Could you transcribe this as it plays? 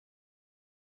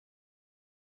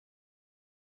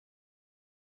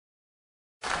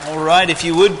All right, if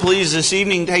you would please this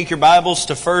evening take your Bibles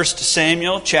to 1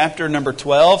 Samuel chapter number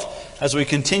 12 as we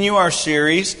continue our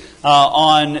series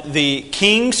on the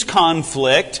king's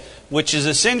conflict, which is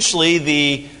essentially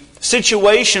the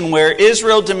situation where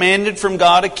Israel demanded from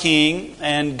God a king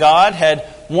and God had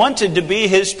wanted to be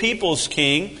His people's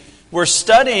king. We're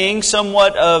studying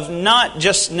somewhat of not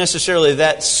just necessarily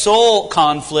that soul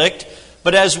conflict,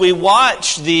 but as we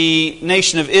watch the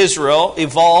nation of Israel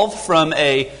evolve from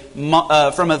a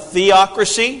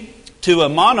theocracy to a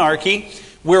monarchy,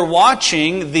 we're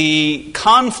watching the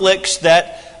conflicts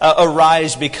that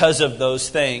arise because of those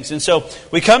things. And so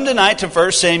we come tonight to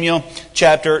 1 Samuel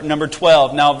chapter number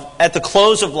 12. Now, at the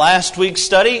close of last week's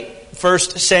study, 1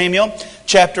 Samuel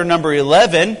chapter number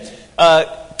 11,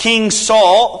 King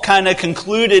Saul kind of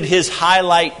concluded his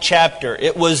highlight chapter.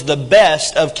 It was the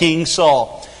best of King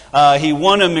Saul. He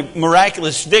won a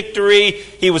miraculous victory.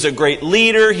 He was a great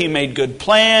leader. He made good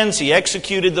plans. He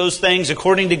executed those things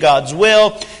according to God's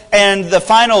will. And the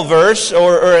final verse,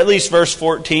 or at least verse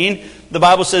 14, the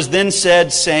Bible says, "Then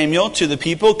said Samuel to the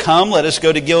people, 'Come, let us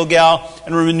go to Gilgal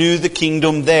and renew the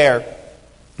kingdom there.'"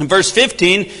 In verse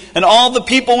 15, "And all the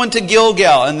people went to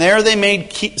Gilgal, and there they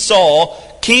made Saul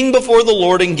king before the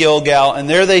Lord in Gilgal, and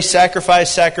there they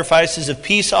sacrificed sacrifices of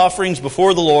peace offerings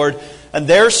before the Lord. And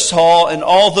there Saul and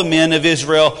all the men of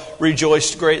Israel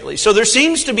rejoiced greatly." So there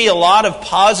seems to be a lot of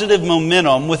positive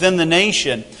momentum within the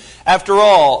nation. After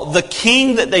all, the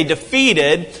king that they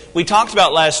defeated, we talked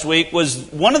about last week, was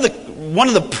one of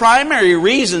the primary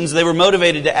reasons they were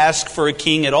motivated to ask for a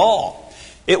king at all.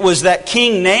 It was that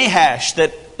King Nahash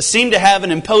that seemed to have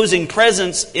an imposing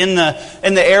presence in the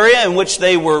area in which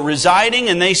they were residing,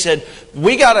 and they said,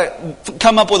 "We got to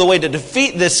come up with a way to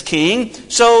defeat this king."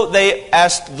 So they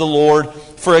asked the Lord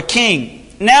for a king.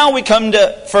 Now we come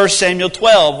to 1 Samuel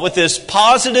 12 with this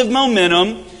positive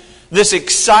momentum, this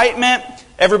excitement.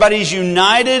 Everybody's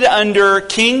united under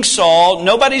King Saul.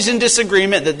 Nobody's in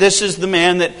disagreement that this is the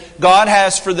man that God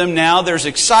has for them now. There's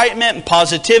excitement and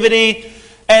positivity.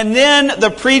 And then the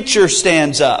preacher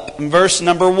stands up in verse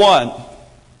number 1.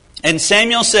 "And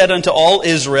Samuel said unto all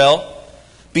Israel,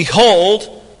 Behold,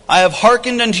 I have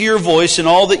hearkened unto your voice in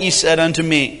all that ye said unto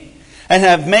me, and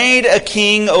have made a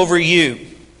king over you.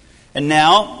 And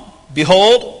now,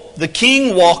 behold, the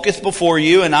king walketh before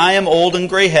you, and I am old and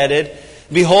gray-headed.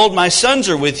 Behold, my sons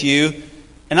are with you,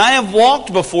 and I have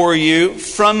walked before you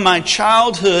from my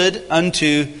childhood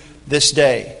unto this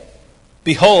day.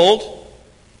 Behold,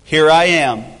 here I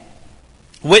am.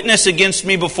 Witness against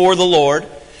me before the Lord,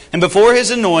 and before His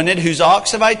anointed, whose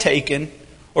ox have I taken,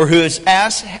 or whose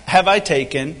ass have I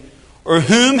taken, or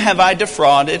whom have I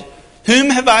defrauded, whom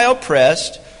have I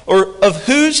oppressed, or of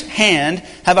whose hand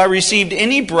have I received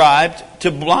any bribe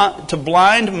to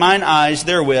blind mine eyes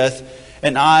therewith,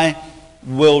 and I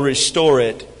will restore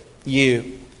it you."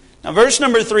 Now, verse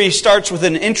number 3 starts with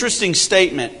an interesting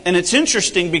statement, and it's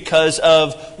interesting because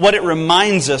of what it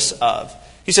reminds us of.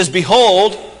 He says,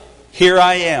 "Behold, here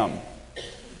I am."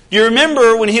 You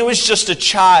remember when he was just a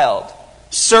child,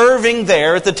 serving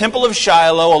there at the temple of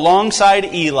Shiloh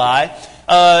alongside Eli.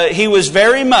 He was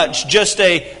very much just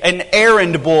an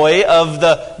errand boy of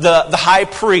the high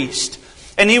priest.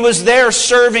 And he was there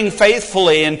serving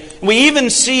faithfully. And we even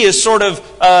see a sort of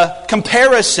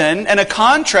comparison and a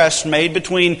contrast made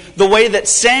between the way that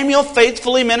Samuel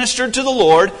faithfully ministered to the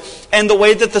Lord and the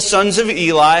way that the sons of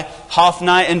Eli,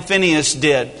 Hophni and Phinehas,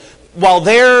 did. While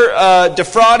they're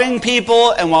defrauding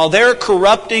people and while they're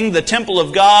corrupting the temple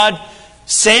of God,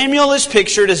 Samuel is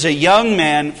pictured as a young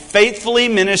man faithfully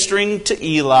ministering to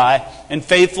Eli and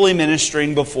faithfully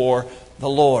ministering before the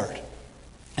Lord.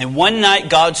 And one night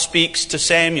God speaks to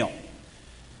Samuel.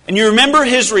 And you remember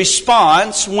his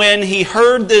response when he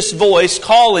heard this voice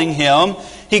calling him.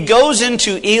 He goes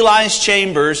into Eli's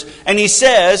chambers and he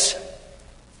says,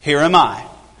 "Here am I.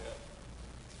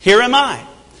 Here am I.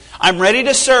 I'm ready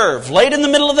to serve. Late in the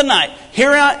middle of the night.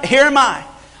 Here am I.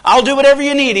 I'll do whatever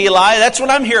you need, Eli. That's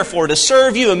what I'm here for, to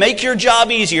serve you and make your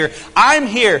job easier. I'm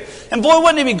here." And boy,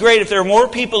 wouldn't it be great if there were more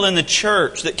people in the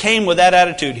church that came with that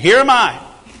attitude. Here am I.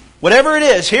 Whatever it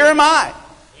is, here am I.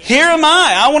 Here am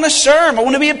I. I want to serve. I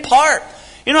want to be a part.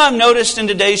 You know, I've noticed in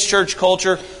today's church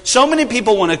culture, so many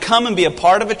people want to come and be a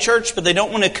part of a church, but they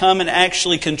don't want to come and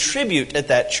actually contribute at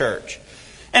that church.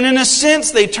 And in a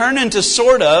sense, they turn into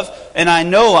sort of, and I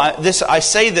know I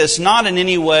say this not in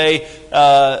any way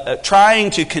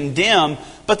trying to condemn,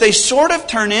 but they sort of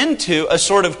turn into a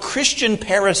sort of Christian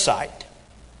parasite.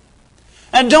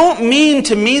 I don't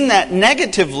mean that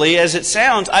negatively as it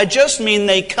sounds. I just mean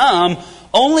they come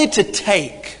only to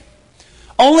take,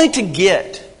 only to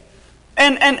get.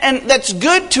 And that's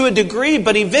good to a degree,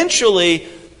 but eventually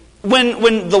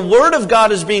when the Word of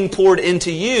God is being poured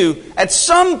into you, at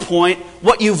some point,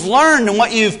 what you've learned and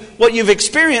what you've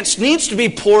experienced needs to be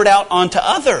poured out onto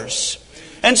others.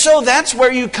 And so that's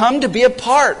where you come to be a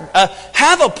part,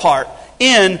 have a part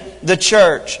in the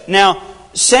church. Now,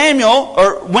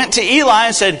 Samuel went to Eli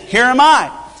and said, "Here am I."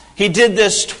 He did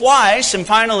this twice, and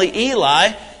finally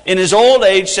Eli, in his old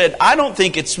age, said, "I don't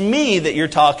think it's me that you're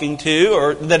talking to,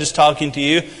 or that is talking to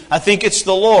you. I think it's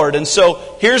the Lord." And so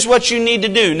here's what you need to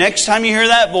do. Next time you hear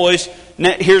that voice,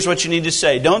 here's what you need to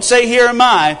say. Don't say, "Here am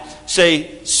I." Say,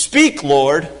 "Speak,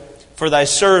 Lord, for thy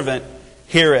servant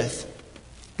heareth."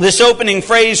 This opening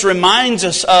phrase reminds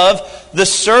us of the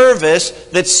service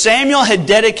that Samuel had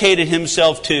dedicated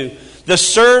himself to. The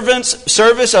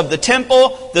service of the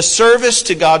temple, the service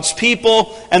to God's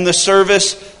people, and the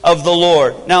service of the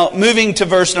Lord. Now, moving to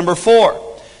verse number 4.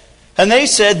 "And they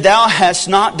said, Thou hast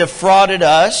not defrauded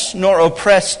us, nor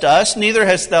oppressed us, neither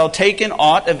hast thou taken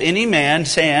aught of any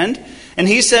man's hand. And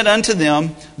he said unto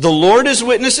them, The Lord is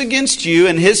witness against you,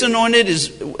 and his anointed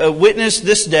is a witness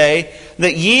this day,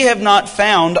 that ye have not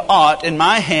found aught in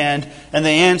my hand. And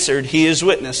they answered, He is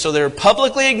witness." So they're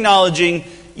publicly acknowledging,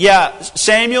 "Yeah,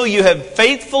 Samuel, you have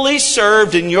faithfully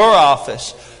served in your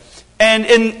office." And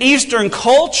in Eastern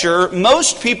culture,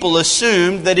 most people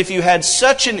assumed that if you had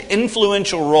such an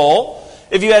influential role,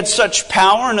 if you had such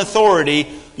power and authority,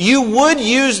 you would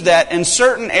use that in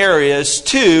certain areas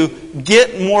to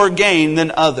get more gain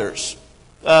than others.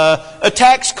 A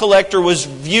tax collector was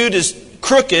viewed as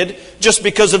crooked just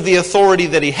because of the authority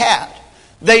that he had.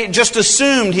 They just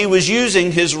assumed he was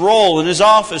using his role in his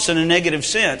office in a negative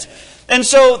sense. And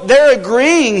so they're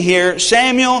agreeing here,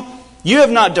 "Samuel, you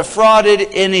have not defrauded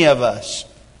any of us."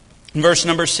 Verse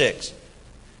number 6.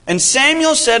 "And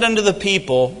Samuel said unto the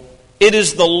people, It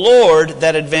is the Lord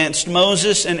that advanced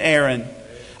Moses and Aaron,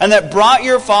 and that brought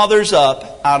your fathers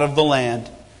up out of the land."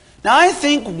 Now I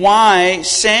think why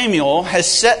Samuel has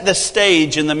set the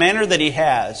stage in the manner that he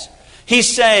has. He's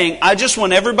saying, I just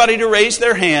want everybody to raise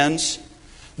their hands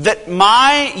that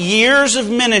my years of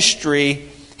ministry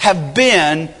have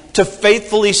been to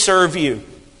faithfully serve you.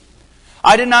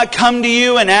 I did not come to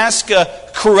you and ask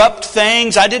corrupt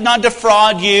things. I did not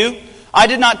defraud you. I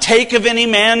did not take of any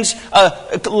man's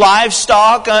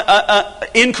livestock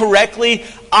incorrectly.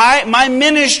 My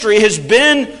ministry has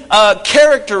been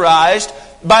characterized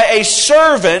by a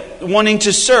servant wanting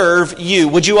to serve you.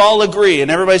 Would you all agree?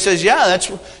 And everybody says, "Yeah,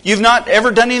 you've not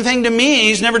ever done anything to me.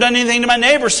 He's never done anything to my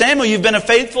neighbor. Samuel, you've been a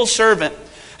faithful servant."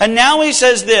 And now he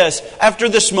says this, after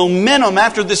this momentum,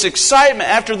 after this excitement,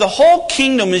 after the whole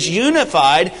kingdom is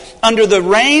unified under the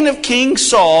reign of King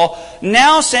Saul,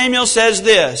 now Samuel says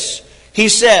this. He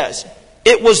says,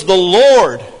 "It was the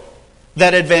Lord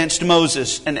that advanced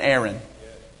Moses and Aaron."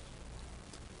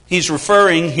 He's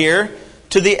referring here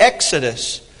to the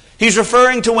Exodus. He's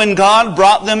referring to when God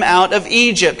brought them out of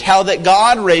Egypt, how that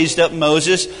God raised up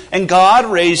Moses and God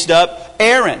raised up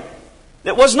Aaron.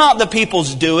 It was not the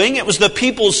people's doing. It was the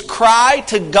people's cry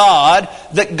to God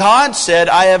that God said,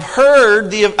 I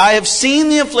have seen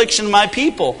the affliction of my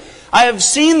people. I have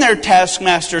seen their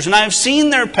taskmasters and I have seen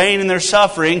their pain and their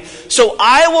suffering. So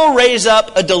I will raise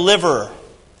up a deliverer.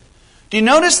 Do you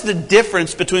notice the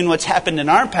difference between what's happened in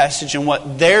our passage and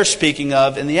what they're speaking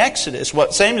of in the Exodus,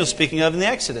 what Samuel's speaking of in the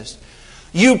Exodus?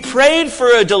 You prayed for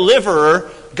a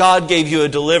deliverer, God gave you a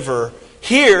deliverer.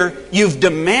 Here, you've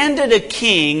demanded a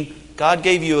king, God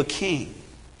gave you a king.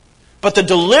 But the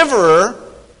deliverer,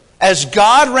 as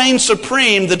God reigned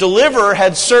supreme, the deliverer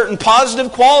had certain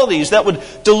positive qualities that would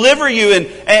deliver you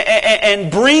and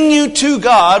bring you to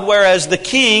God, whereas the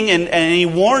king, and he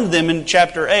warned them in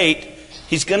chapter 8,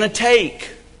 he's going to take.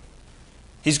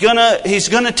 He's going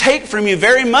to take from you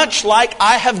very much like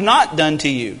I have not done to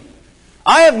you.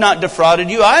 I have not defrauded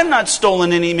you. I have not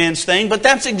stolen any man's thing, but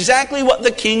that's exactly what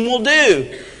the king will do.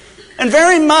 And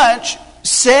very much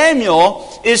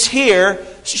Samuel is here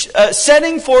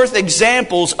setting forth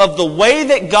examples of the way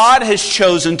that God has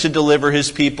chosen to deliver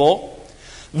His people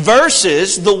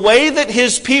versus the way that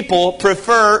His people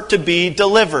prefer to be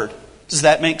delivered. Does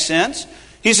that make sense?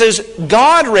 He says,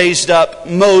 God raised up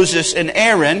Moses and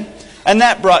Aaron, and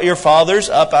that brought your fathers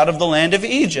up out of the land of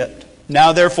Egypt.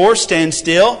 Now therefore stand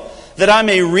still, that I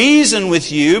may reason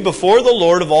with you before the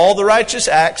Lord of all the righteous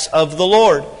acts of the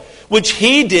Lord, which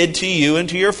He did to you and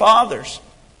to your fathers.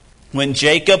 When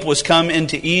Jacob was come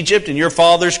into Egypt, and your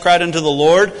fathers cried unto the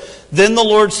Lord, then the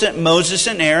Lord sent Moses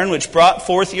and Aaron, which brought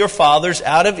forth your fathers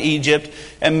out of Egypt,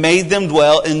 and made them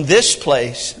dwell in this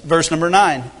place. Verse number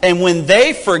 9. And when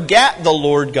they forgat the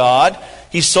Lord God,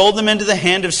 He sold them into the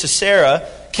hand of Sisera,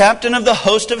 captain of the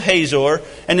host of Hazor,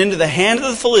 and into the hand of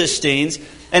the Philistines,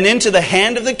 and into the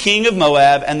hand of the king of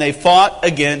Moab, and they fought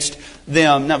against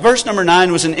them. Now, verse number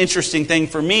 9 was an interesting thing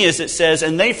for me, as it says,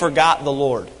 and they forgot the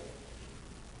Lord.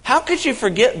 How could you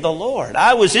forget the Lord?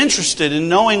 I was interested in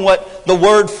knowing what the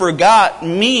word forgot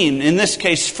mean. In this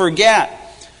case, forget.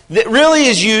 That really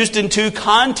is used in two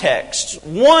contexts.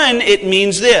 One, it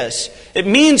means this. It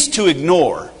means to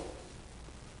ignore.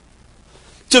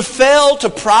 To fail to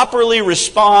properly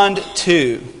respond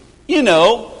to. You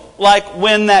know, like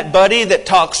when that buddy that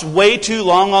talks way too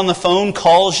long on the phone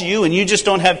calls you and you just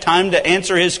don't have time to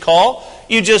answer his call.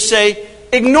 You just say,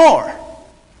 ignore.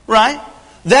 Right?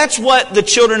 That's what the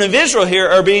children of Israel here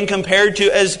are being compared to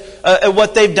as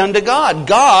what they've done to God.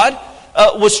 God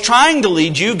was trying to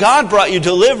lead you. God brought you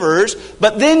deliverers.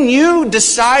 But then you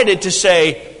decided to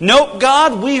say, nope,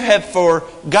 God, we have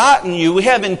forgotten you. We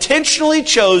have intentionally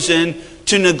chosen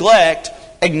to neglect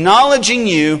acknowledging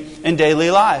you in daily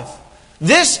life.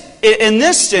 In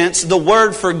this sense, the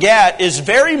word forget is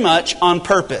very much on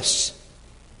purpose.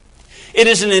 It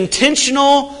is an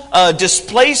intentional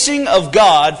displacing of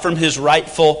God from His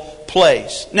rightful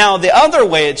place. Now, the other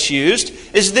way it's used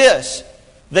is this.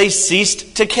 They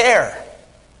ceased to care.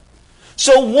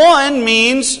 So one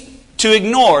means to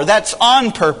ignore. That's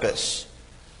on purpose.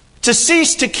 To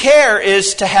cease to care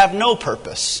is to have no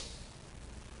purpose.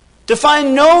 To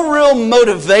find no real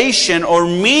motivation or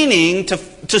meaning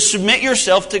to submit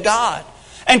yourself to God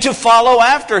and to follow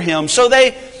after Him. So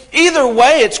either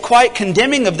way, it's quite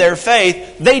condemning of their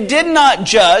faith. They did not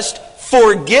just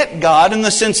forget God in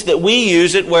the sense that we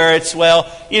use it, where it's,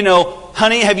 well, you know,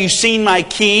 honey, have you seen my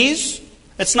keys?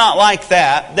 It's not like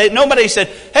that. Nobody said,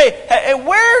 hey,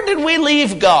 where did we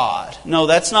leave God? No,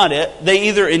 that's not it. They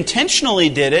either intentionally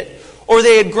did it, or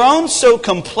they had grown so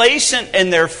complacent in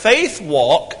their faith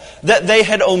walk that they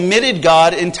had omitted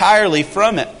God entirely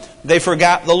from it. They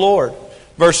forgot the Lord.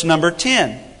 Verse number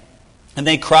 10. And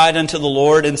they cried unto the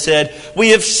Lord and said, we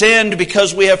have sinned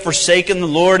because we have forsaken the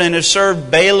Lord and have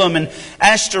served Balaam and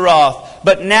Ashtaroth.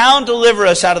 But now deliver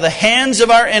us out of the hands of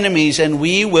our enemies, and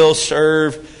we will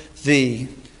serve Thee.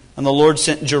 And the Lord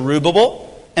sent Jerubbaal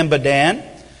and Bedan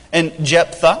and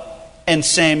Jephthah and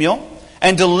Samuel,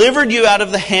 and delivered you out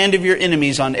of the hand of your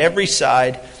enemies on every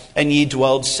side, and ye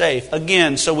dwelled safe.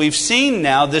 Again, so we've seen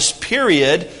now this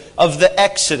period of the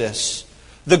Exodus.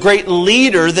 The great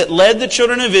leader that led the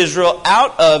children of Israel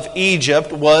out of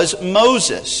Egypt was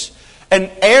Moses.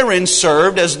 And Aaron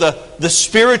served as the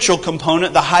spiritual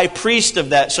component, the high priest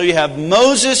of that. So you have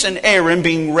Moses and Aaron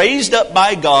being raised up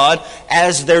by God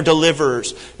as their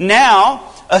deliverers.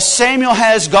 Now, Samuel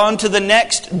has gone to the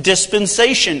next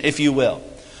dispensation, if you will.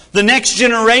 The next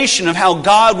generation of how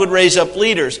God would raise up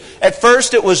leaders. At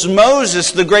first it was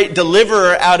Moses, the great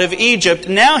deliverer out of Egypt.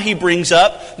 Now he brings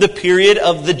up the period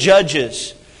of the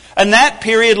judges. And that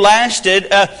period lasted,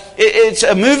 it's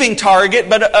a moving target,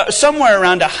 but somewhere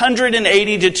around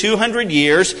 180 to 200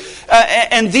 years.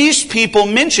 And these people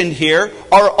mentioned here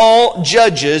are all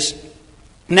judges.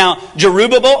 Now,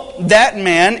 Jerubbaal, that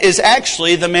man is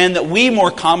actually the man that we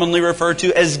more commonly refer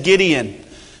to as Gideon.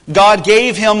 God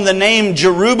gave him the name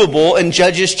Jerubbaal in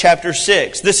Judges chapter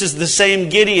 6. This is the same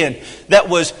Gideon that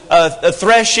was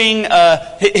threshing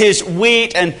his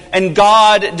wheat, and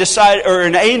God decided, or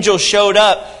an angel showed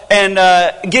up, and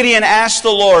Gideon asked the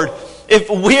Lord, if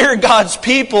we're God's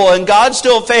people and God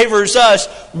still favors us,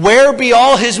 where be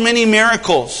all His many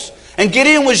miracles? And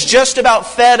Gideon was just about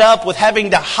fed up with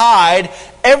having to hide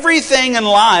everything in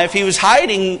life. He was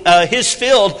hiding his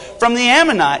field from the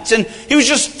Ammonites. And he was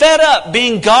just fed up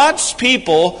being God's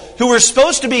people who were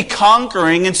supposed to be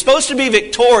conquering and supposed to be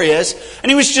victorious.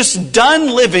 And he was just done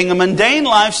living a mundane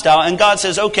lifestyle. And God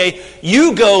says, okay,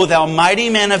 you go, thou mighty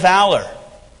man of valor.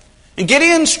 And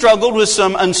Gideon struggled with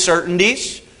some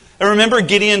uncertainties. I remember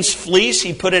Gideon's fleece.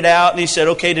 He put it out and he said,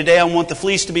 okay, today I want the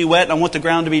fleece to be wet and I want the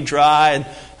ground to be dry.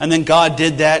 And then God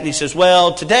did that, and He says,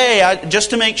 well, today,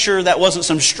 just to make sure that wasn't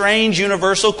some strange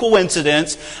universal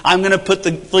coincidence, I'm going to put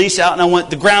the fleece out, and I want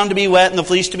the ground to be wet and the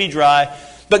fleece to be dry.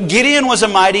 But Gideon was a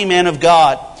mighty man of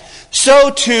God.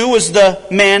 So too was the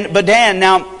man Bedan.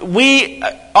 Now, we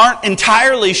aren't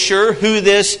entirely sure who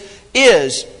this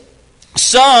is.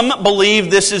 Some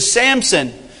believe this is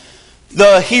Samson.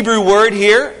 The Hebrew word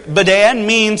here, Bedan,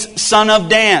 means son of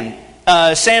Dan.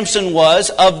 Samson was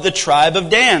of the tribe of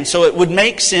Dan. So it would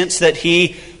make sense that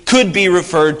he could be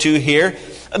referred to here.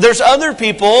 There's other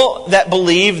people that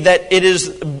believe that it is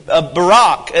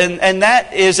Barak, and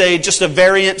that is just a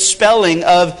variant spelling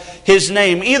of his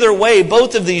name. Either way,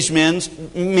 both of these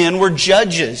men were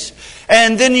judges.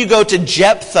 And then you go to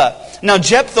Jephthah. Now,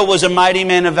 Jephthah was a mighty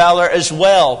man of valor as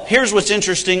well. Here's what's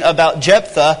interesting about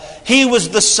Jephthah. He was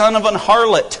the son of an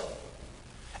harlot.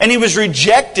 And he was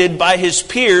rejected by his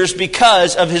peers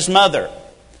because of his mother.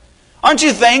 Aren't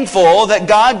you thankful that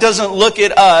God doesn't look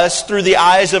at us through the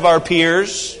eyes of our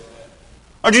peers?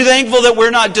 Aren't you thankful that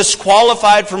we're not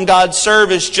disqualified from God's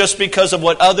service just because of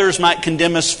what others might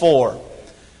condemn us for?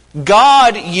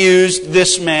 God used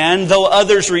this man, though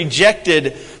others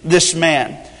rejected this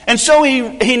man. And so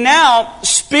he now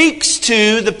speaks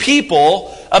to the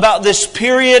people about this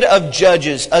period of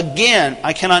judges. Again,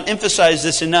 I cannot emphasize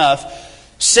this enough.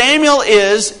 Samuel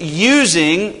is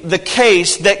using the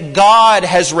case that God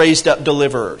has raised up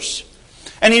deliverers.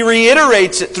 And he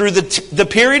reiterates it through the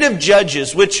period of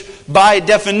judges, which by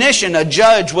definition, a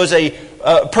judge was a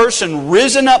person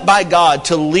risen up by God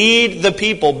to lead the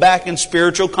people back in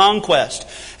spiritual conquest.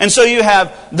 And so you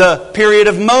have the period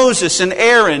of Moses and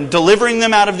Aaron delivering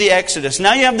them out of the Exodus.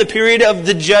 Now you have the period of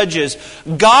the judges.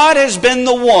 God has been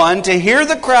the one to hear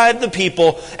the cry of the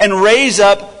people and raise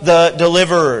up the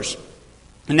deliverers.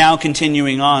 And now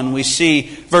continuing on, we see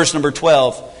verse number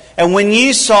 12. And when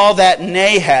ye saw that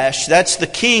Nahash, that's the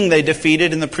king they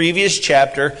defeated in the previous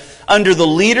chapter, under the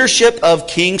leadership of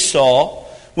King Saul,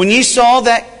 when ye saw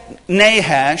that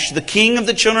Nahash, the king of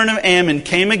the children of Ammon,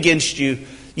 came against you,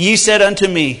 ye said unto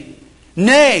me,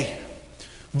 Nay,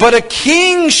 but a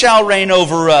king shall reign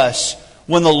over us,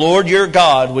 when the Lord your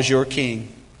God was your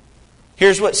king.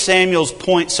 Here's what Samuel's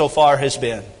point so far has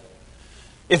been.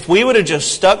 If we would have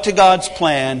just stuck to God's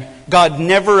plan, God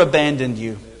never abandoned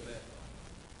you.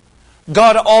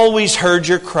 God always heard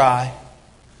your cry.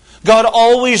 God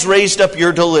always raised up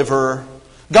your deliverer.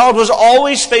 God was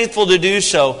always faithful to do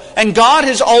so. And God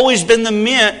has always been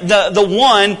the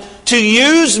one to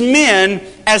use men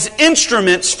as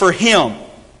instruments for Him.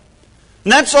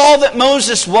 And that's all that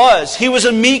Moses was. He was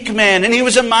a meek man and he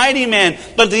was a mighty man.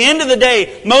 But at the end of the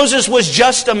day, Moses was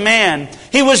just a man.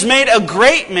 He was made a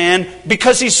great man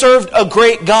because he served a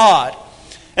great God.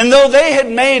 And though they had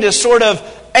made a sort of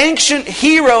ancient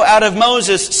hero out of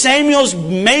Moses, Samuel's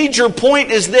major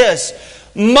point is this.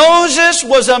 Moses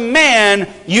was a man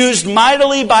used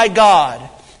mightily by God.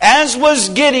 As was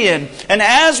Gideon, and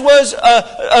as was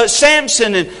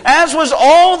Samson, and as was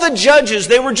all the judges.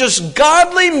 They were just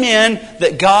godly men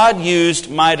that God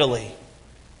used mightily.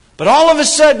 But all of a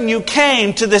sudden you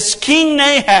came to this King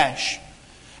Nahash,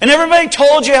 and everybody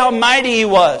told you how mighty he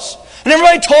was. And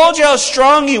everybody told you how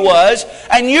strong he was,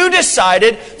 and you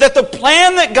decided that the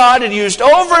plan that God had used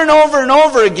over and over and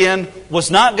over again was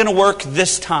not going to work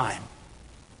this time.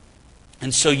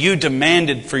 And so you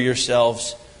demanded for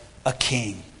yourselves a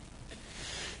king.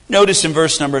 Notice in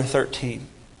verse number 13.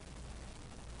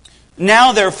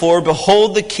 Now therefore,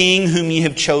 behold the king whom ye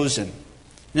have chosen.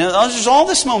 Now there's all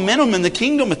this momentum in the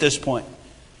kingdom at this point.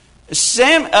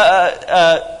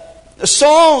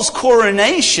 Saul's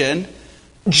coronation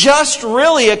just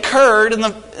really occurred in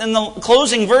the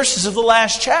closing verses of the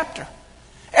last chapter.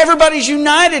 Everybody's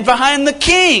united behind the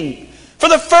king. For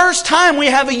the first time we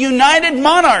have a united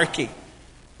monarchy.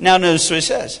 Now notice what he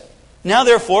says. Now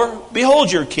therefore,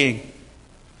 behold your king,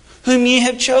 whom ye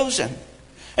have chosen,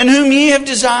 and whom ye have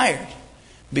desired.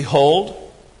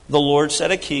 Behold, the Lord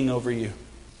set a king over you.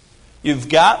 You've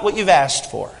got what you've asked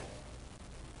for.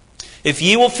 If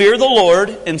ye will fear the Lord,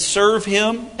 and serve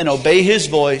Him, and obey His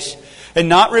voice, and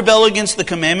not rebel against the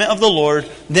commandment of the Lord,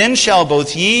 then shall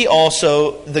both ye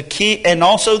also the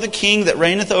king that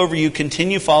reigneth over you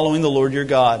continue following the Lord your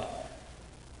God.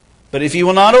 But if ye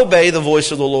will not obey the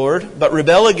voice of the Lord, but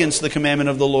rebel against the commandment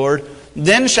of the Lord,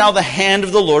 then shall the hand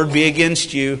of the Lord be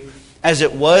against you, as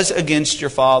it was against your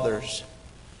fathers.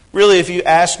 Really, if you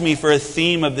ask me for a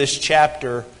theme of this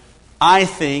chapter, I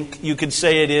think you could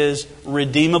say it is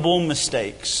redeemable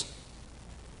mistakes.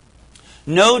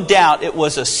 No doubt it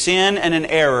was a sin and an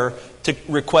error to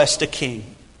request a king.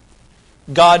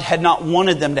 God had not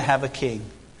wanted them to have a king.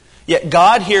 Yet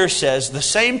God here says, the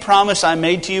same promise I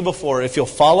made to you before, if you'll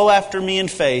follow after me in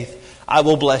faith, I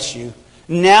will bless you.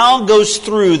 Now goes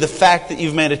through the fact that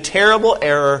you've made a terrible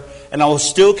error, and I will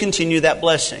still continue that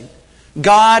blessing.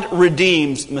 God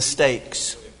redeems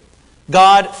mistakes.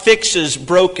 God fixes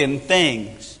broken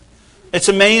things. It's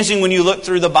amazing when you look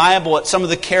through the Bible at some of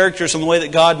the characters and the way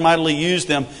that God mightily used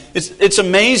them. It's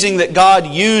amazing that God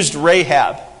used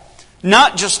Rahab,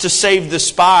 not just to save the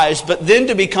spies, but then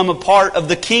to become a part of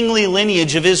the kingly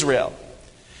lineage of Israel.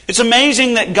 It's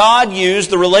amazing that God used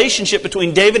the relationship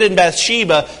between David and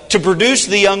Bathsheba to produce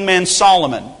the young man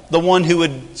Solomon, the one who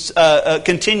would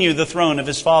continue the throne of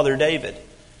his father David.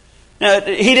 Now,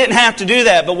 he didn't have to do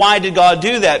that, but why did God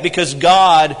do that? Because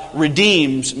God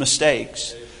redeems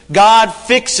mistakes. God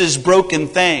fixes broken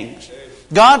things.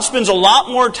 God spends a lot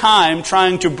more time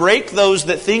trying to break those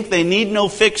that think they need no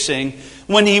fixing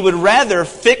when He would rather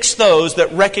fix those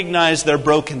that recognize their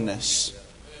brokenness.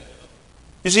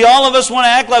 You see, all of us want to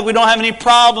act like we don't have any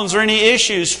problems or any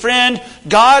issues. Friend,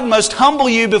 God must humble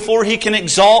you before He can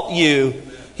exalt you.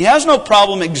 He has no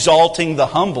problem exalting the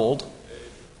humbled.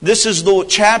 This is the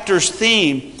chapter's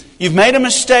theme. You've made a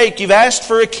mistake. You've asked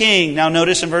for a king. Now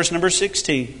notice in verse number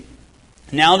 16.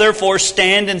 Now therefore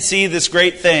stand and see this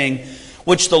great thing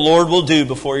which the Lord will do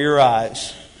before your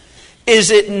eyes. Is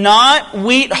it not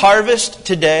wheat harvest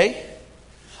today?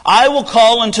 I will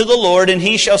call unto the Lord, and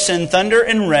He shall send thunder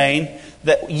and rain,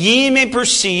 that ye may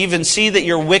perceive and see that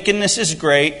your wickedness is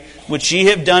great, which ye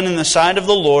have done in the sight of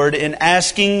the Lord, in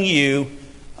asking you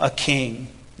a king.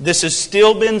 This has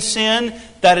still been sin.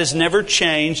 That has never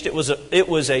changed. It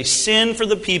was a sin for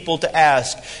the people to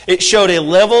ask. It showed a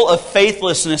level of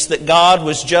faithlessness that God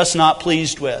was just not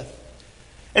pleased with.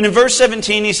 And in verse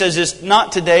 17 he says, is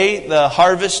not today the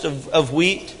harvest of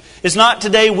wheat? Is not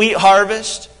today wheat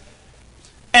harvest?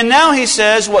 And now he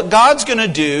says what God's going to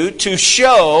do to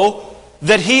show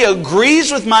that He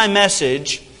agrees with my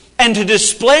message and to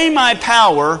display my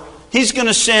power, He's going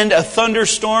to send a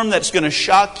thunderstorm that's going to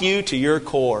shock you to your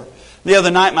core. The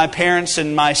other night my parents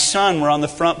and my son were on the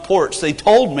front porch. They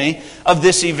told me of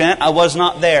this event. I was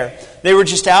not there. They were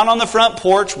just out on the front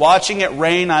porch watching it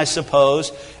rain, I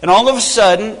suppose. And all of a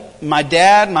sudden, my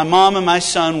dad, my mom, and my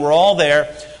son were all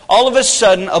there. All of a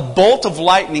sudden, a bolt of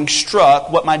lightning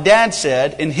struck what my dad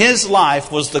said in his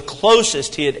life was the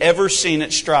closest he had ever seen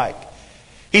it strike.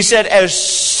 He said, as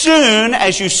soon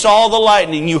as you saw the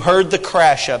lightning, you heard the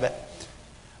crash of it.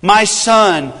 My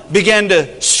son began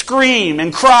to scream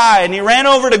and cry, and he ran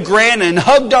over to Grandma and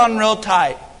hugged on real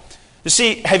tight. You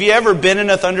see, have you ever been in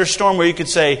a thunderstorm where you could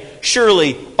say,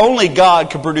 surely only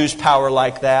God could produce power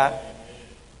like that?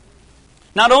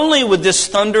 Not only would this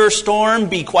thunderstorm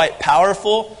be quite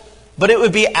powerful, but it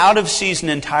would be out of season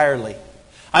entirely.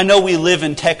 I know we live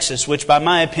in Texas, which by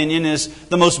my opinion is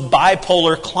the most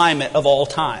bipolar climate of all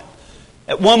time.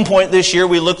 At one point this year,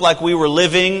 we looked like we were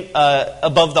living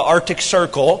above the Arctic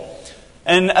Circle.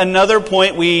 And another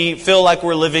point, we feel like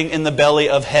we're living in the belly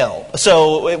of hell.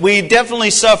 So we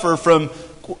definitely suffer from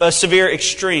severe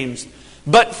extremes.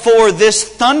 But for this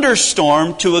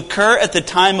thunderstorm to occur at the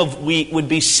time of wheat would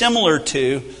be similar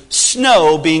to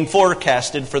snow being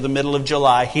forecasted for the middle of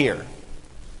July here.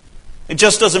 It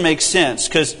just doesn't make sense,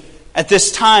 because at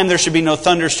this time there should be no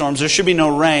thunderstorms. There should be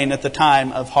no rain at the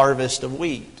time of harvest of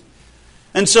wheat.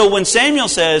 And so when Samuel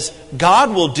says, God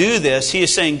will do this, he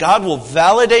is saying, God will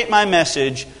validate my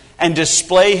message and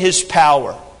display His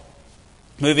power.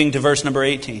 Moving to verse number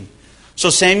 18. So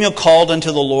Samuel called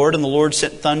unto the Lord, and the Lord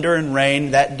sent thunder and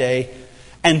rain that day.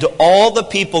 And all the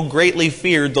people greatly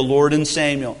feared the Lord and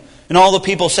Samuel. And all the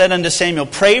people said unto Samuel,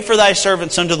 pray for thy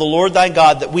servants unto the Lord thy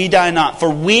God, that we die not. For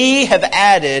we have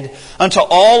added unto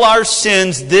all our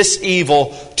sins this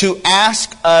evil, to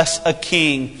ask us a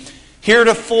king.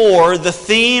 Heretofore, the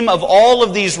theme of all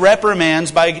of these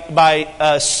reprimands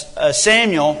by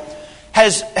Samuel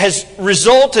has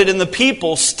resulted in the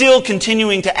people still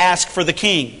continuing to ask for the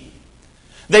king.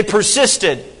 They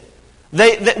persisted.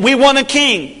 We want a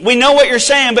king. We know what you're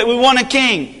saying, but we want a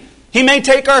king. He may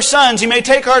take our sons, He may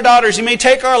take our daughters, He may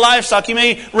take our livestock, He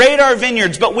may raid our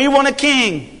vineyards, but we want a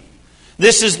king.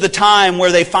 This is the time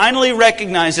where they finally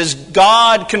recognize, as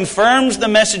God confirms the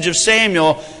message of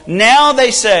Samuel, now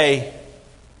they say,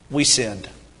 we sinned.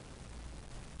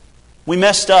 We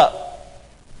messed up.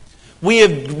 We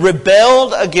have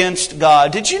rebelled against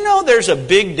God. Did you know there's a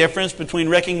big difference between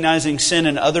recognizing sin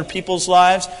in other people's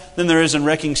lives than there is in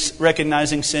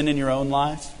recognizing sin in your own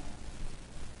life?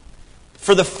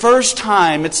 For the first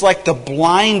time, it's like the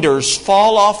blinders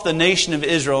fall off the nation of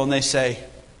Israel and they say,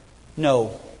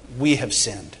 no, we have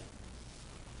sinned.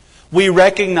 We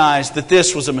recognize that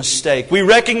this was a mistake. We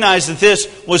recognize that this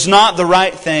was not the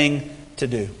right thing to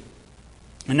do.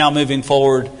 And now moving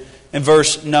forward in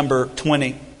verse number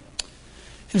 20.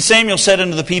 And Samuel said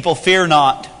unto the people, fear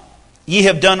not. Ye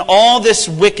have done all this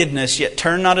wickedness, yet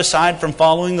turn not aside from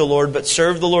following the Lord, but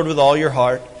serve the Lord with all your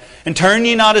heart. And turn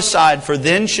ye not aside, for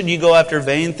then should ye go after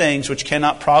vain things which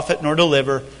cannot profit nor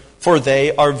deliver, for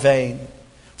they are vain.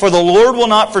 For the Lord will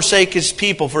not forsake His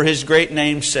people for His great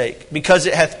name's sake, because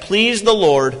it hath pleased the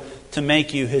Lord to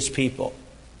make you His people.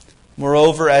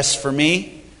 Moreover, as for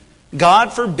me,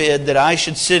 God forbid that I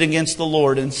should sit against the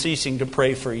Lord in ceasing to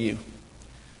pray for you.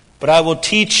 But I will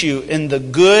teach you in the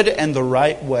good and the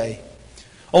right way.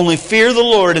 Only fear the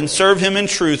Lord and serve Him in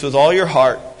truth with all your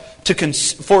heart.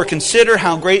 For consider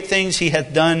how great things He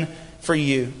hath done for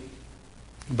you.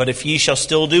 But if ye shall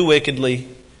still do wickedly,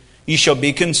 ye shall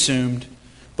be consumed,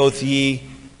 both ye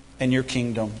and your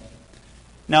kingdom.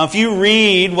 Now, if you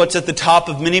read what's at the top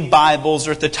of many Bibles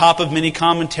or at the top of many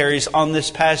commentaries on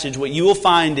this passage, what you will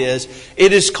find is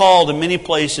it is called in many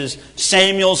places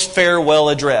Samuel's farewell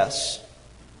address.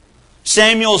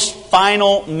 Samuel's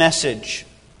final message.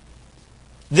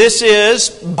 This is,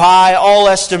 by all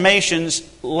estimations,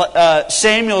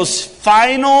 Samuel's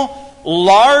final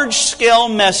large-scale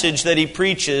message that he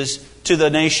preaches to the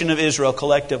nation of Israel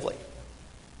collectively.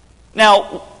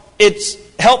 Now, it's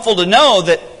helpful to know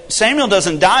that Samuel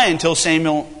doesn't die until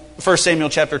 1 Samuel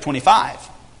chapter 25.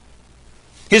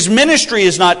 His ministry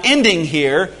is not ending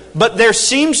here, but there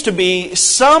seems to be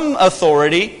some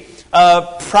authority.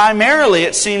 Primarily,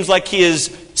 it seems like he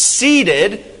is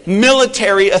ceded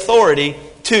military authority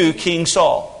to King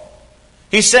Saul.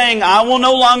 He's saying, I will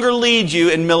no longer lead you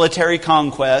in military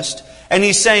conquest. And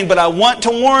he's saying, but I want to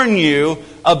warn you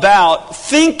about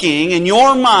thinking in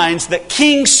your minds that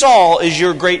King Saul is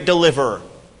your great deliverer.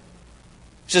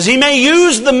 He says, he may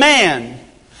use the man,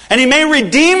 and he may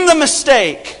redeem the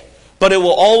mistake, but it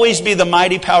will always be the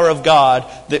mighty power of God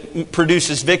that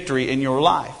produces victory in your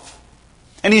life.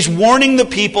 And he's warning the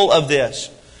people of this.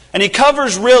 And he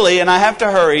covers really, and I have to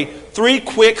hurry, 3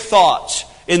 quick thoughts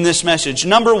in this message.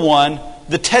 Number 1,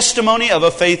 the testimony of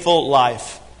a faithful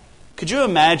life. Could you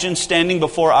imagine standing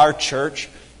before our church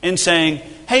and saying,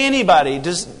 hey, anybody,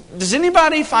 does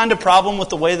anybody find a problem with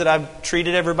the way that I've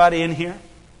treated everybody in here?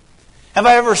 Have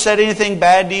I ever said anything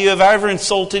bad to you? Have I ever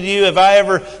insulted you? Have I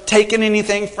ever taken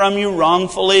anything from you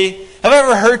wrongfully? Have I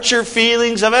ever hurt your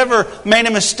feelings? Have I ever made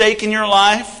a mistake in your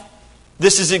life?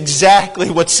 This is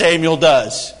exactly what Samuel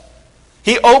does.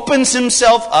 He opens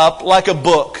himself up like a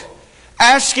book,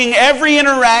 asking every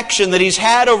interaction that he's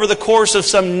had over the course of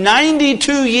some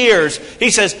 92 years. He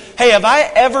says, hey, have I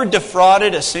ever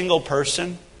defrauded a single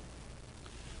person?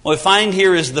 What we find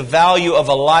here is the value of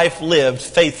a life lived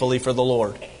faithfully for the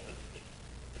Lord.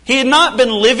 He had not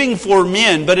been living for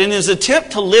men, but in his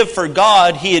attempt to live for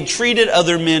God, he had treated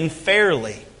other men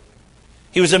fairly.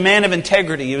 He was a man of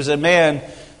integrity. He was a man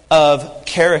of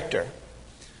character.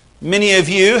 Many of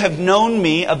you have known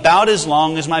me about as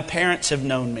long as my parents have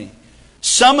known me.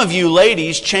 Some of you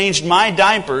ladies changed my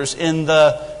diapers in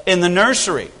the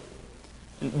nursery.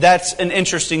 That's an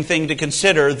interesting thing to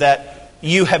consider, that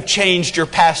you have changed your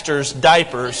pastor's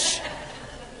diapers.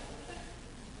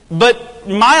 But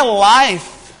my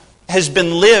life has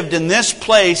been lived in this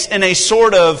place in a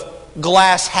sort of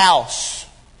glass house.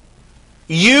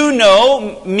 You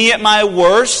know me at my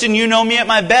worst and you know me at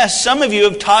my best. Some of you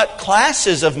have taught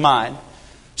classes of mine.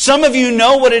 Some of you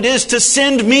know what it is to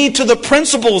send me to the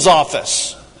principal's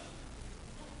office.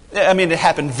 I mean, it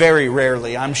happened very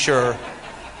rarely, I'm sure.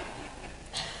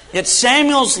 Yet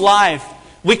Samuel's life,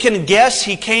 we can guess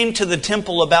he came to the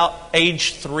temple about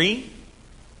age 3,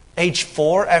 age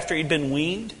 4 after he'd been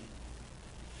weaned.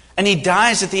 And he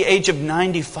dies at the age of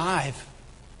 95.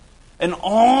 And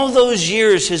all those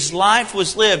years his life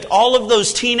was lived, all of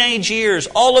those teenage years,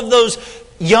 all of those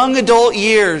young adult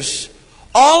years,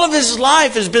 all of his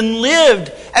life has been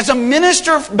lived as a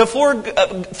minister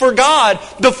for God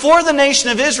before the nation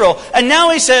of Israel. And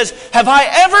now he says, have I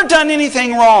ever done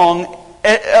anything wrong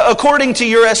according to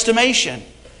your estimation?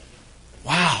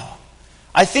 Wow.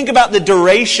 I think about the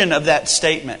duration of that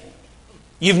statement.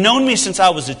 You've known me since I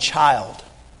was a child.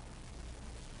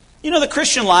 You know, the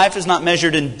Christian life is not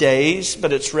measured in days,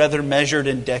 but it's rather measured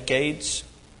in decades.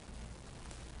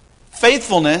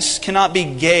 Faithfulness cannot be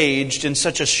gauged in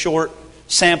such a short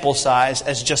sample size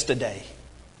as just a day.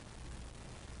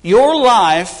 Your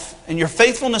life and your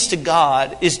faithfulness to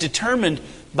God is determined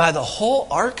by the whole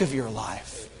arc of your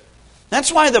life.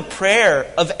 That's why the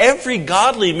prayer of every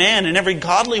godly man and every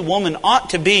godly woman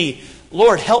ought to be,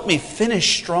 Lord, help me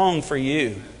finish strong for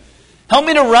you. Help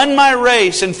me to run my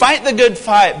race and fight the good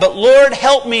fight. But Lord,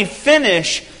 help me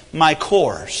finish my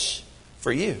course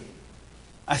for you.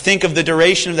 I think of the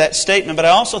duration of that statement, but I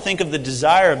also think of the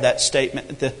desire of that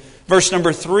statement. Verse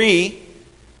number 3,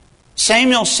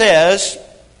 Samuel says,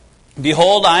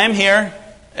 behold, I am here.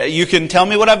 You can tell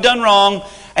me what I've done wrong.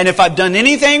 And if I've done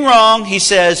anything wrong, he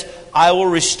says, I will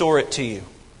restore it to you.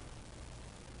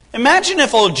 Imagine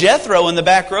if old Jethro in the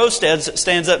back row stands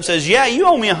up and says, yeah, you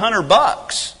owe me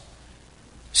 $100.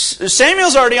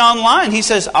 Samuel's already online. He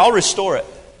says, I'll restore it.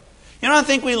 You know what I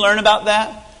think we learn about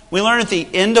that? We learn at the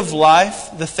end of life,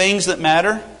 the things that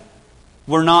matter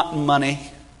were not money.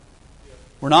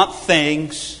 Were not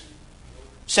things.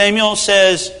 Samuel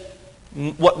says,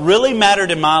 what really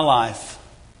mattered in my life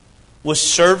was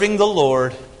serving the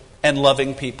Lord and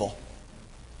loving people.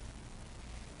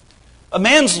 A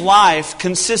man's life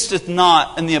consisteth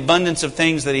not in the abundance of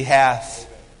things that he hath,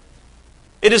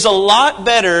 It is a lot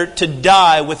better to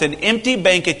die with an empty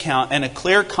bank account and a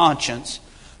clear conscience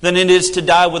than it is to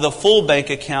die with a full bank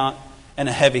account and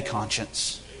a heavy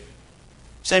conscience.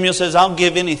 Samuel says, I'll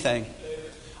give anything.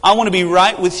 I want to be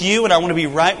right with you, and I want to be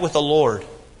right with the Lord.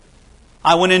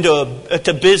 I went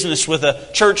into business with a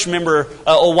church member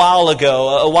a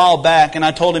while back, and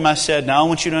I told him, I said, now I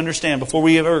want you to understand, before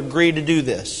we ever agree to do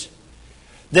this,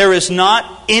 there is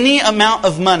not any amount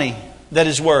of money that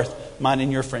is worth mine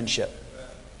and your friendship.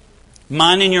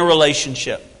 Mine and your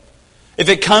relationship. If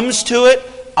it comes to it,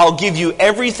 I'll give you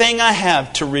everything I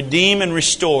have to redeem and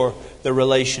restore the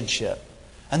relationship.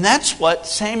 And that's what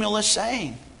Samuel is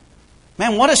saying.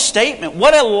 Man, what a statement.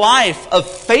 What a life of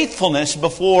faithfulness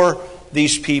before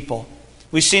these people.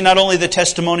 We see not only the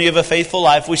testimony of a faithful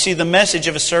life, we see the message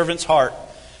of a servant's heart.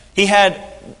 He had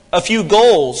a few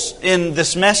goals in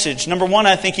this message. Number one,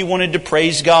 I think he wanted to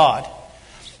praise God.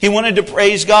 He wanted to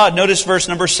praise God. Notice verse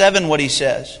number 7, what he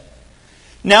says.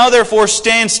 Now therefore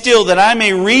stand still, that I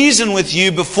may reason with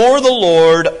you before the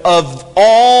Lord of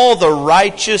all the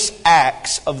righteous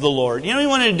acts of the Lord. You know what he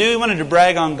wanted to do? He wanted to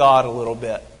brag on God a little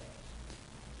bit.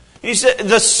 He said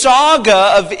the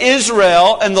saga of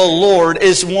Israel and the Lord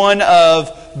is one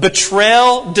of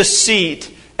betrayal,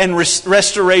 deceit, and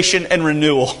restoration and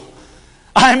renewal.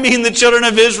 I mean, the children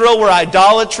of Israel were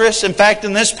idolatrous. In fact,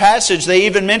 in this passage, they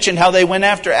even mentioned how they went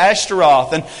after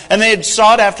Ashtaroth and they had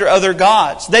sought after other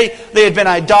gods. They had been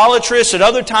idolatrous. At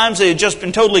other times, they had just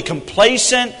been totally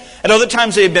complacent. At other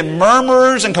times, they had been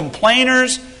murmurers and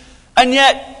complainers. And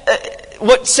yet,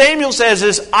 what Samuel says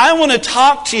is, I want to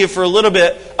talk to you for a little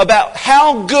bit about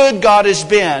how good God has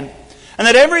been. And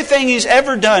that everything He's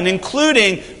ever done,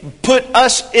 including put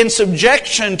us in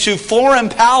subjection to foreign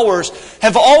powers,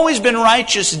 have always been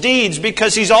righteous deeds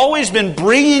because He's always been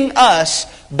bringing us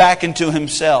back into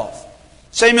Himself.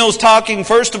 Samuel's talking,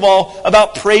 first of all,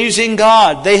 about praising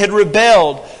God. They had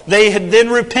rebelled. They had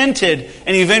then repented.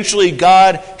 And eventually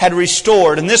God had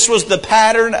restored. And this was the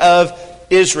pattern of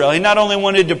Israel. He not only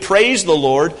wanted to praise the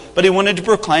Lord, but he wanted to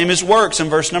proclaim His works. In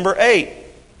verse number 8.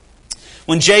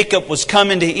 When Jacob was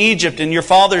come into Egypt and your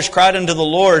fathers cried unto the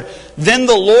Lord, then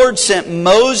the Lord sent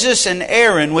Moses and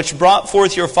Aaron, which brought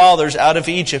forth your fathers out of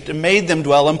Egypt and made them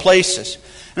dwell in places.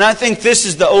 And I think this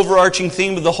is the overarching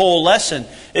theme of the whole lesson.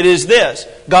 It is this.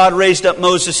 God raised up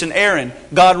Moses and Aaron.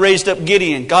 God raised up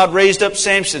Gideon. God raised up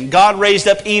Samson. God raised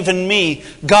up even me.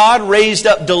 God raised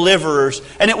up deliverers.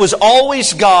 And it was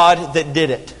always God that did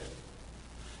it.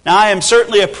 Now, I am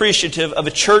certainly appreciative of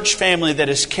a church family that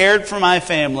has cared for my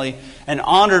family and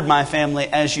honored my family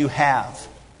as you have.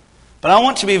 But I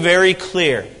want to be very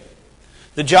clear.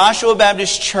 The Joshua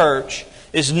Baptist Church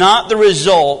is not the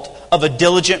result of a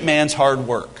diligent man's hard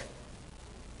work.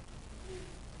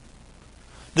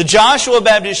 The Joshua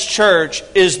Baptist Church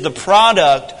is the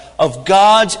product of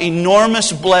God's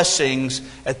enormous blessings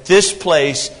at this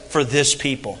place for this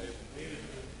people.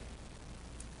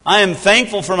 I am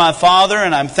thankful for my father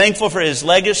and I'm thankful for his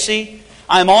legacy.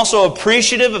 I'm also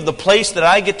appreciative of the place that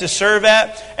I get to serve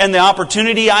at and the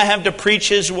opportunity I have to preach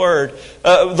His Word,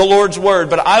 the Lord's Word.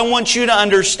 But I want you to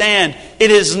understand, it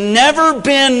has never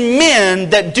been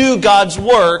men that do God's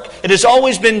work. It has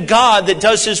always been God that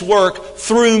does His work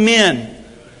through men.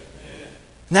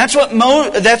 And that's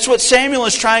what Samuel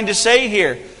is trying to say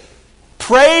here.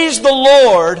 Praise the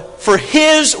Lord for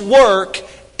His work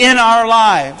in our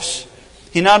lives.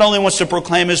 He not only wants to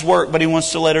proclaim His work, but He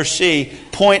wants to let her see,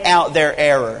 point out their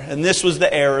error. And this was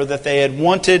the error, that they had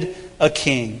wanted a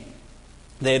king.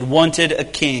 They had wanted a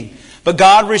king. But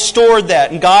God restored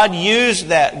that, and God used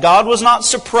that. God was not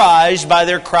surprised by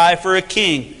their cry for a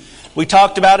king. We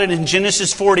talked about it in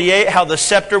Genesis 48, how the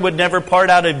scepter would never part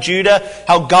out of Judah,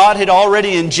 how God had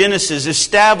already in Genesis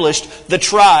established the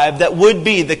tribe that would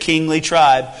be the kingly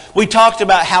tribe. We talked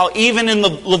about how even in the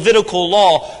Levitical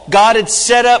law, God had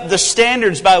set up the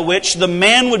standards by which the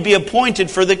man would be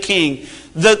appointed for the king.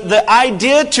 The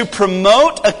idea to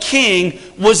promote a king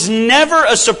was never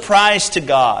a surprise to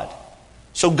God.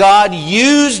 So God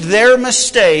used their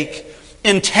mistake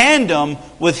in tandem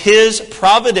with His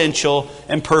providential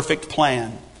and perfect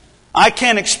plan. I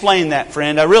can't explain that,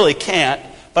 friend. I really can't.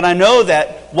 But I know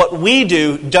that what we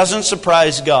do doesn't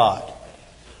surprise God.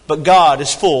 But God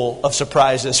is full of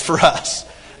surprises for us.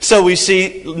 So we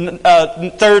see,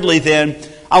 thirdly then,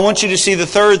 I want you to see the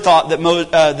third thought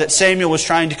that Samuel was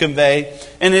trying to convey.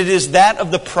 And it is that of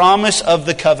the promise of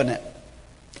the covenant.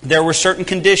 There were certain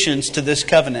conditions to this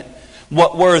covenant.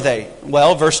 What were they?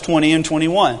 Well, verse 20 and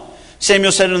 21.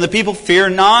 Samuel said unto the people, fear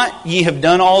not, ye have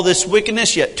done all this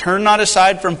wickedness, yet turn not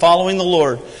aside from following the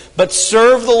Lord, but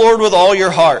serve the Lord with all your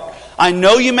heart. I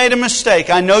know you made a mistake.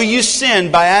 I know you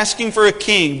sinned by asking for a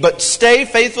king. But stay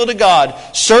faithful to God.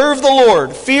 Serve the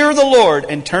Lord. Fear the Lord.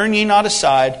 And turn ye not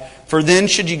aside. For then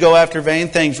should ye go after vain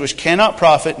things which cannot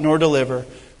profit nor deliver.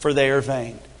 For they are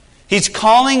vain. He's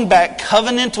calling back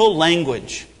covenantal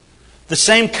language. The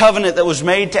same covenant that was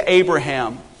made to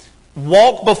Abraham.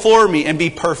 Walk before me and be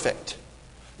perfect.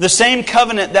 The same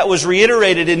covenant that was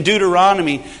reiterated in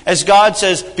Deuteronomy as God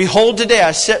says, behold, today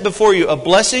I set before you a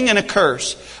blessing and a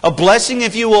curse. A blessing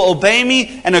if you will obey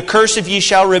me, and a curse if ye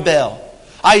shall rebel.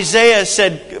 Isaiah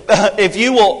said, if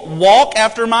you will walk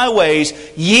after my ways,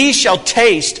 ye shall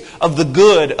taste of the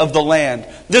good of the land.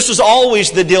 This was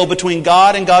always the deal between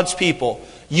God and God's people.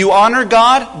 You honor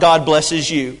God, God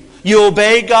blesses you. You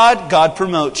obey God, God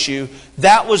promotes you.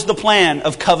 That was the plan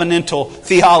of covenantal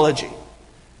theology.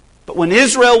 But when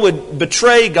Israel would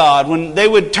betray God, when they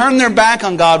would turn their back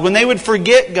on God, when they would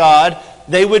forget God,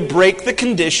 they would break the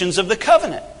conditions of the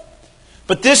covenant.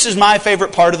 But this is my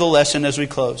favorite part of the lesson as we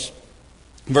close.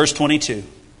 Verse 22.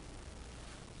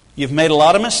 You've made a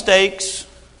lot of mistakes.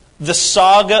 The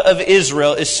saga of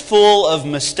Israel is full of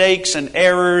mistakes and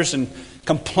errors and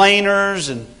complainers.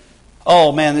 And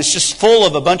oh man, it's just full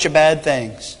of a bunch of bad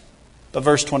things. But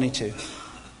verse 22.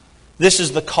 This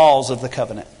is the cause of the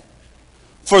covenant.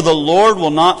 For the Lord will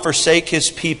not forsake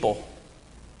His people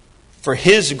for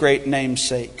His great name's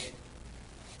sake,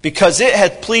 because it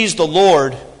hath pleased the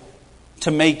Lord to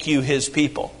make you His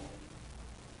people.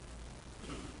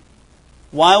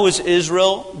 Why was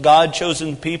Israel God's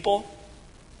chosen people?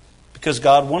 Because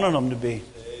God wanted them to be.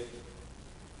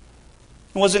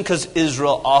 It wasn't because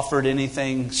Israel offered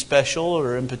anything special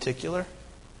or in particular.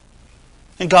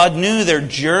 And God knew their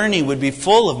journey would be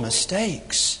full of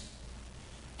mistakes.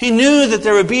 He knew that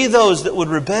there would be those that would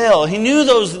rebel. He knew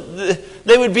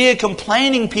they would be a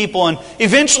complaining people. And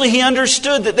eventually He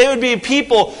understood that they would be a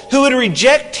people who would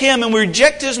reject Him and would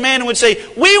reject His man and would say,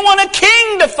 we want a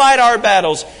king to fight our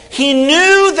battles. He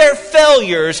knew their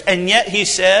failures, and yet He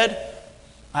said,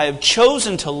 I have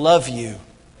chosen to love you,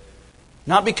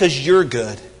 not because you're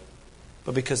good,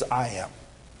 but because I am.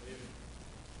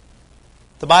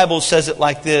 The Bible says it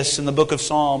like this in the book of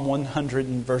Psalm 100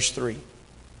 and verse 3.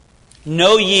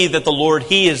 Know ye that the Lord,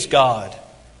 He is God.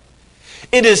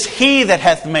 It is He that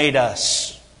hath made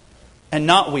us, and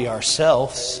not we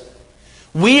ourselves.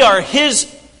 We are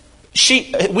His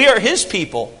sheep, we are His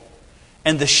people,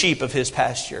 and the sheep of His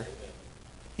pasture.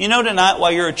 You know tonight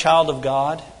why you're a child of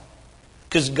God?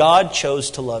 Because God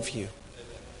chose to love you.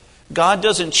 God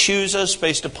doesn't choose us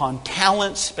based upon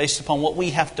talents, based upon what we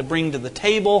have to bring to the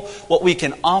table, what we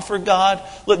can offer God.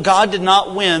 Look, God did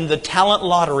not win the talent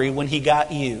lottery when He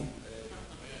got you.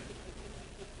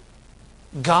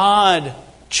 God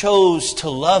chose to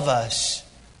love us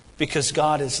because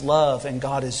God is love and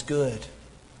God is good.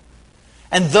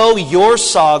 And though your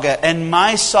saga and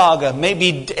my saga may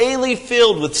be daily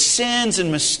filled with sins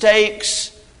and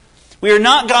mistakes, we are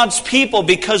not God's people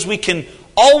because we can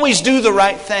always do the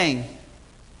right thing.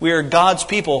 We are God's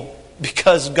people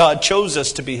because God chose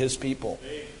us to be His people.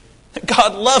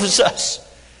 God loves us.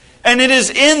 And it is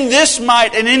in this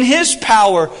might and in His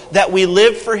power that we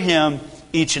live for Him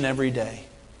each and every day.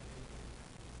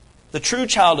 The true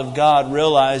child of God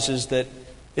realizes that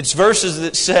it's verses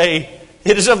that say,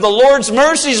 it is of the Lord's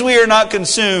mercies we are not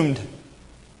consumed,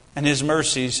 and His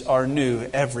mercies are new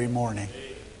every morning.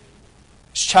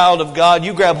 As child of God,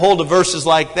 you grab hold of verses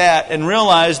like that and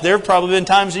realize there have probably been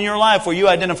times in your life where you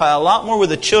identify a lot more with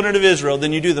the children of Israel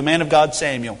than you do the man of God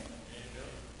Samuel.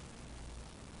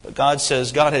 But God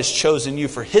says God has chosen you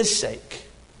for His sake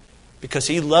because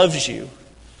He loves you.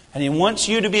 And He wants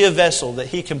you to be a vessel that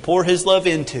He can pour His love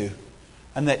into,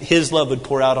 and that His love would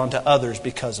pour out onto others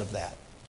because of that.